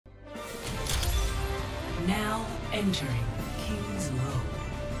Now entering King's Row.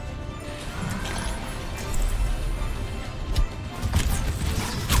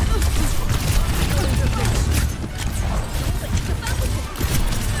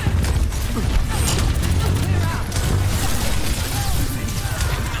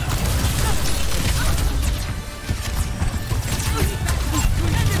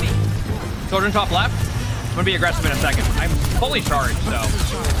 Children top left. I'm gonna be aggressive in a second. I'm fully charged, so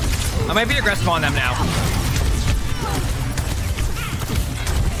I might be aggressive on them now.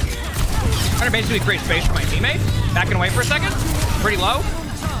 Trying to basically create space for my teammate. Backing away for a second. Pretty low.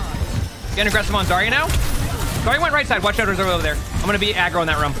 Getting aggressive on Zarya now. Zarya went right side. Watch out, there's over there. I'm gonna be aggro in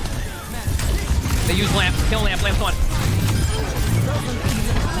that room. They use lamp. Kill lamp. Lamp's one.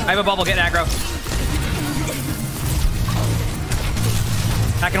 I have a bubble. Get aggro.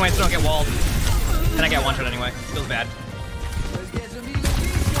 Backing away so don't get walled. And I get one shot anyway. Feels bad.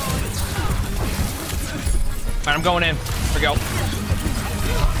 Alright, I'm going in. Here we go.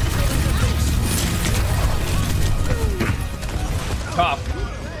 Top.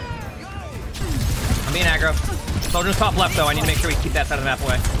 I'm being aggro. Soldier's top left though. I need to make sure we keep that side of the map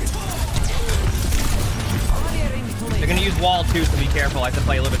away. They're gonna use wall too, so be careful. I have to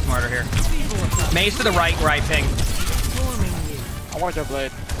play a little bit smarter here. Maze to the right where I ping. I want your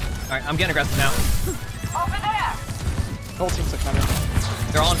blade. Alright, I'm getting aggressive now. Over there! Whole teams are coming.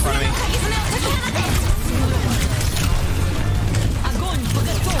 They're all in front of me.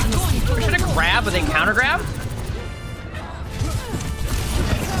 I should have grabbed, but they counter grab.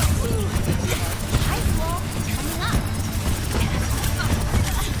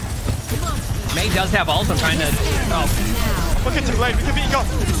 May does have ult. I'm trying to. Oh. Look at the blade. We can beat you.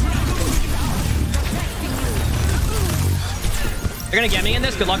 They're gonna get me in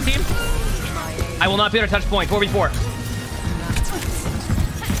this. Good luck, team. I will not be able to touch point. 4v4.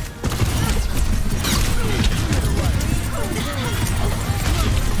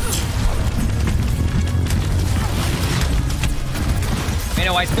 Made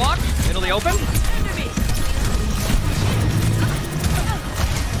no ice block. Middle of the open.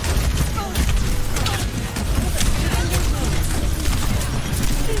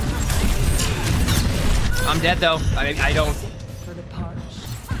 I'm dead though. I don't.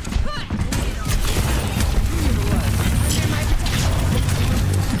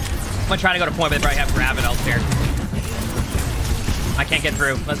 I'm trying to go to point, but they probably have grab it elsewhere. I can't get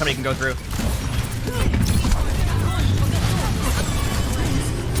through unless somebody can go through.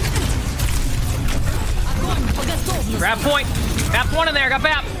 Grab point. Bap's one in there. Got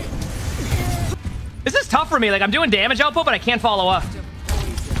Bap. This is tough for me. Like I'm doing damage output, but I can't follow up.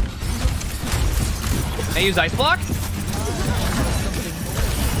 I use ice block.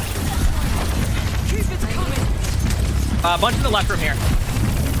 A bunch to the left from here.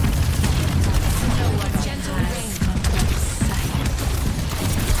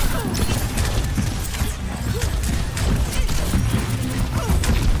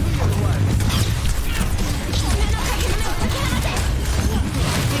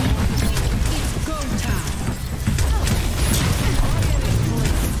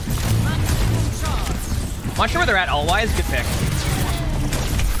 Not sure where they're at all-wise. Good pick.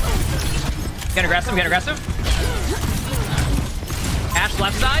 Get aggressive, get aggressive. Ash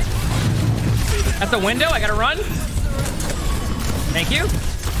left side. That's the window. I gotta run. Thank you.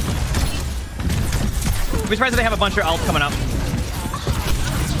 I'll be surprised if they have a bunch of ult coming up.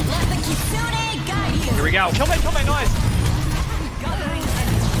 Here we go. Kill me, nice.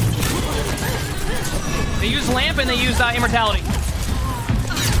 They use lamp and they use immortality.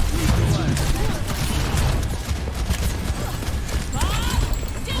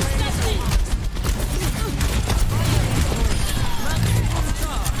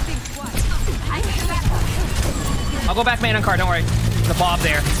 I'll go back main on Kart, don't worry. There's a Bob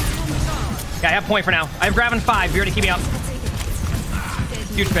there. Yeah, I have point for now. I'm grabbing 5. You're to keep me up.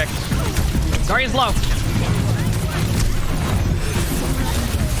 Huge pick. Zarya's low.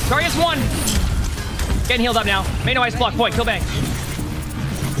 Zarya's 1. Getting healed up now. Main no ice block. Point. Kill bang.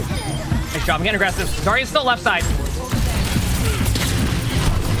 Nice job. I'm getting aggressive. Zarya's still left side.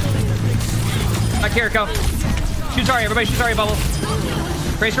 Back here, go. Shoot Zarya. Everybody shoot Zarya, bubble.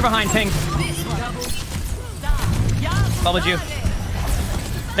 Tracer behind. Ping. Bubbled you.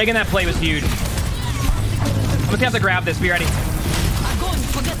 Taking that play was huge. I'm gonna have to grab this. Be ready. I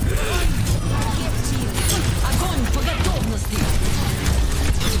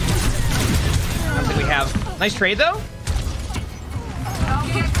don't think we have. Nice trade though.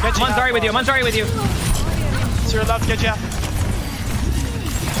 I'm on Zarya with you. I'm on Zarya with you. So you're allowed to get you.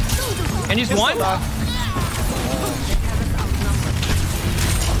 And use one.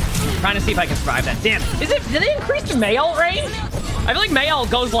 Trying to see if I can survive that. Damn. Did they increase the Mayall range? I feel like Mayall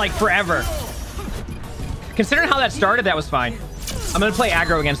goes like forever. Considering how that started, that was fine. I'm gonna play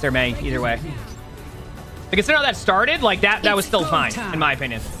aggro against their Mei either way. But considering how that started, like that was still fine, in my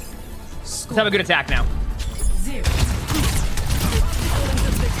opinion. Let's have a good attack now.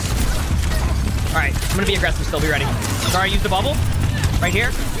 Alright, I'm gonna be aggressive still, be ready. Sorry, use the bubble. Right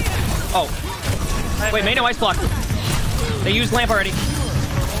here. Oh. Wait, Mei no ice block. They used lamp already.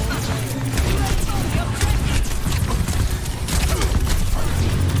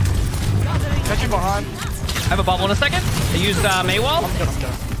 Catch you behind. I have a bubble in a second. They used Mei wall. I'm good.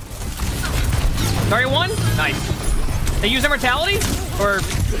 Zarya 1. Nice. They use immortality or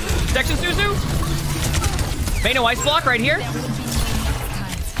protection Suzu. Mei no ice block right here.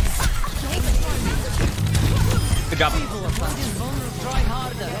 Good job.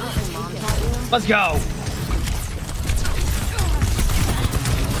 Let's go.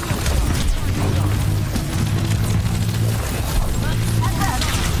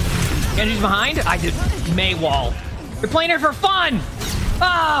 Genji's behind. I did Mei wall. You're playing it for fun.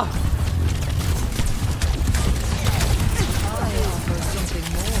 Ah.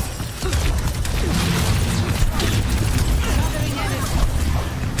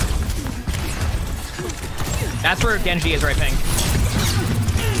 That's where Genji is, right, Ping?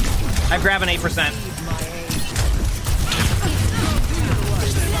 I grab an 8%.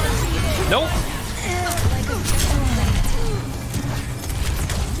 Nope.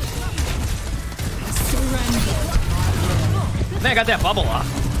 Man, I got that bubble off.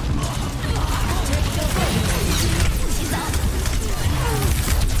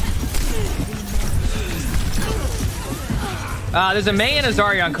 There's a Mei and a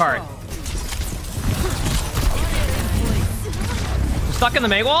Zarya on Kart. Stuck in the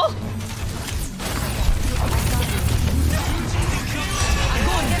Mei wall?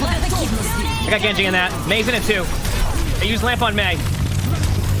 I got Genji in that. Mei's in it too. I use lamp on Mei.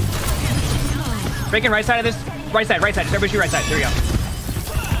 Breaking right side of this. Right side. Just everybody shoot right side. There we go.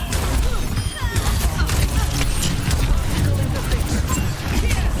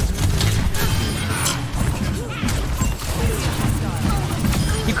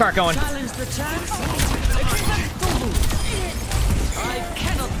 Keep Kart going.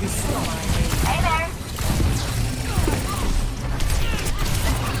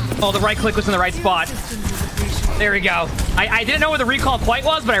 Oh, the right click was in the right spot. There we go. I didn't know where the recall quite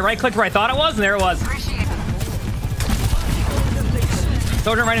was, but I right clicked where I thought it was, and there it was.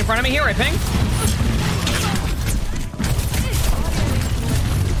 Soldier right in front of me here, right, Ping?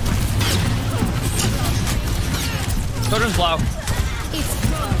 Soldier's low.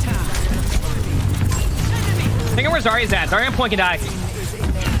 Think of where Zarya's at. Zarya and Point can die.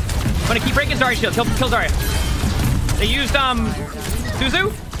 I'm gonna keep breaking Zarya's shield. Kill Zarya. They used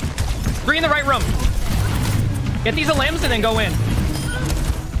Suzu. 3 in the right room. Get these limbs and then go in.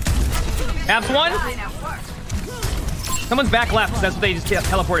 Abs 1. Someone's back left. That's what they just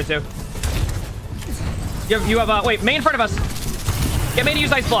teleported to. You have wait, Mei in front of us. Get Mei to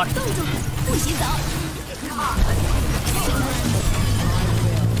use ice block.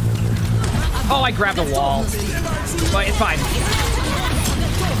 Oh, I grabbed a wall. But it's fine.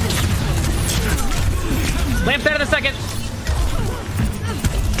 Lamp's out of the second.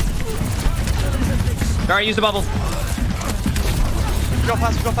 Sorry, use the bubble. Go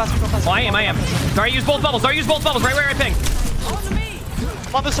fast. Oh, I am. Sorry, use both bubbles. Right, Ping.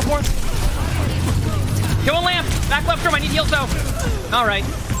 I'm on the support. Kill a lamp. Back left room. I need heal, so. All right.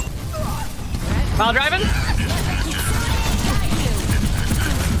 Pile driving.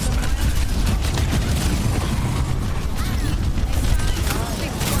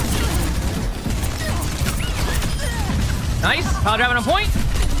 Nice. Pile driving on point.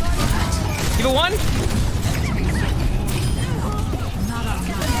 Give it 1.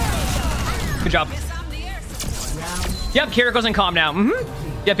 Good job. Yep, Kiriko's in calm now.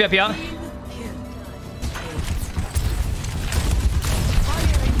 Yep.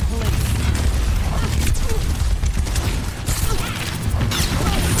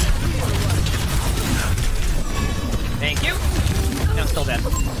 Thank you. No, still dead.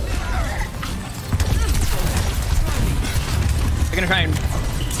 They're gonna try and...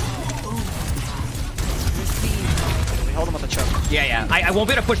 Hold him on the choke. Yeah. I won't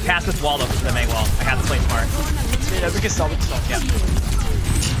be able to push past this wall, though, because of the Mei wall. I have to play smart. Yeah, we can sell. Yeah.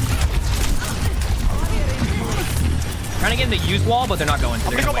 Trying to get in the use wall, but they're not going to.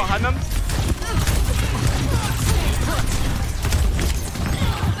 I'm gonna go behind them.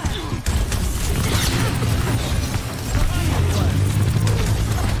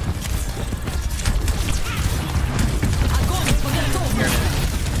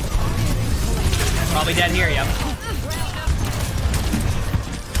 Probably dead here, yep.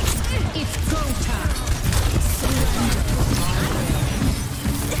 It's go time.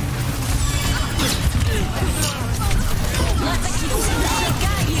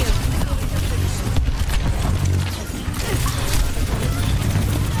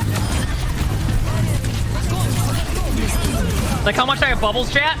 Like how much I have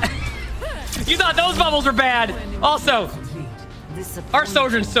bubbles, chat? You thought those bubbles were bad. Also, our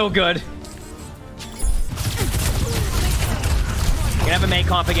Sojourn's so good. Gonna have a May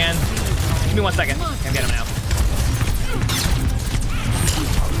comp again. Give me 1 second. I'm getting him now.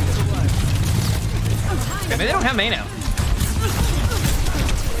 Okay, maybe they don't have May now.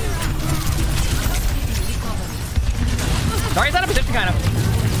 Zarya's out of position, kind of.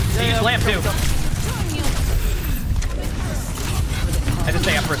 They use lamp too. I had to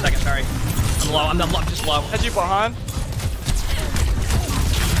stay up for a second, sorry. I'm low, I'm just low. Had you behind?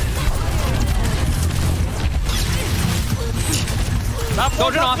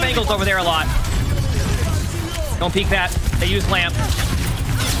 Sojourn off angles over there a lot. Don't peek that. They use lamp.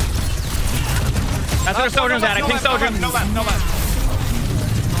 That's where Sojourn's at. I think Sojourn. No left.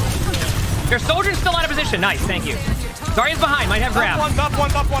 Their Sojourn's still out of position. Nice, thank you. Zarya's behind. Might have grab.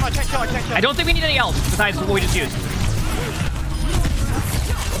 Up one. I can't kill. I don't think we need any else besides what we just used.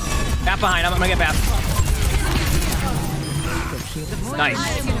 Bap behind. I'm gonna get Bap. Nice.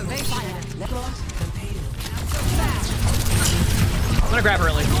 I'm gonna grab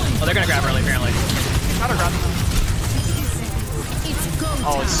early. Oh, they're gonna grab early, apparently. Gotta grab them.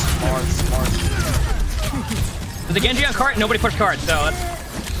 Oh, it's smart. There's a Genji on cart. Nobody pushed cart, so that's...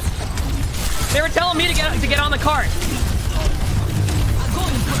 They were telling me to get on the cart.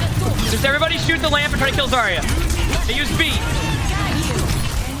 Just everybody shoot the lamp and try to kill Zarya. They use B.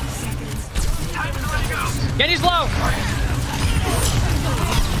 Genji's low.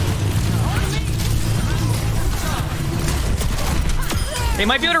 They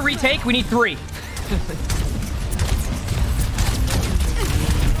might be able to retake. We need 3.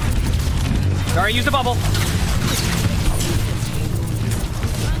 Zarya, use the bubble.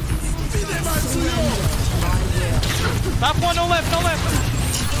 Top one, no left.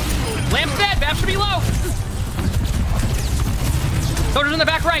 Lamp's dead. Bap should be low. Soldier's in the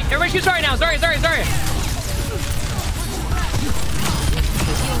back right. Everybody shoot Zarya now. Zarya.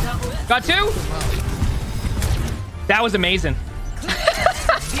 Got 2? That was amazing.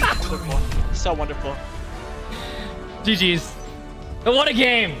 Wonderful. So wonderful. GG's. What a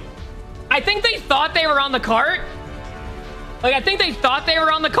game. I think they thought they were on the cart. Like, I think they thought they were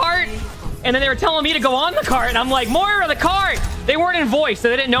on the cart. And then they were telling me to go on the cart. And I'm like, more of the cart. They weren't in voice, so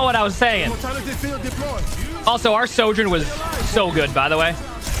they didn't know what I was saying. Also, our Sojourn was so good, by the way.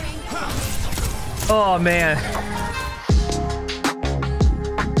 Oh, man.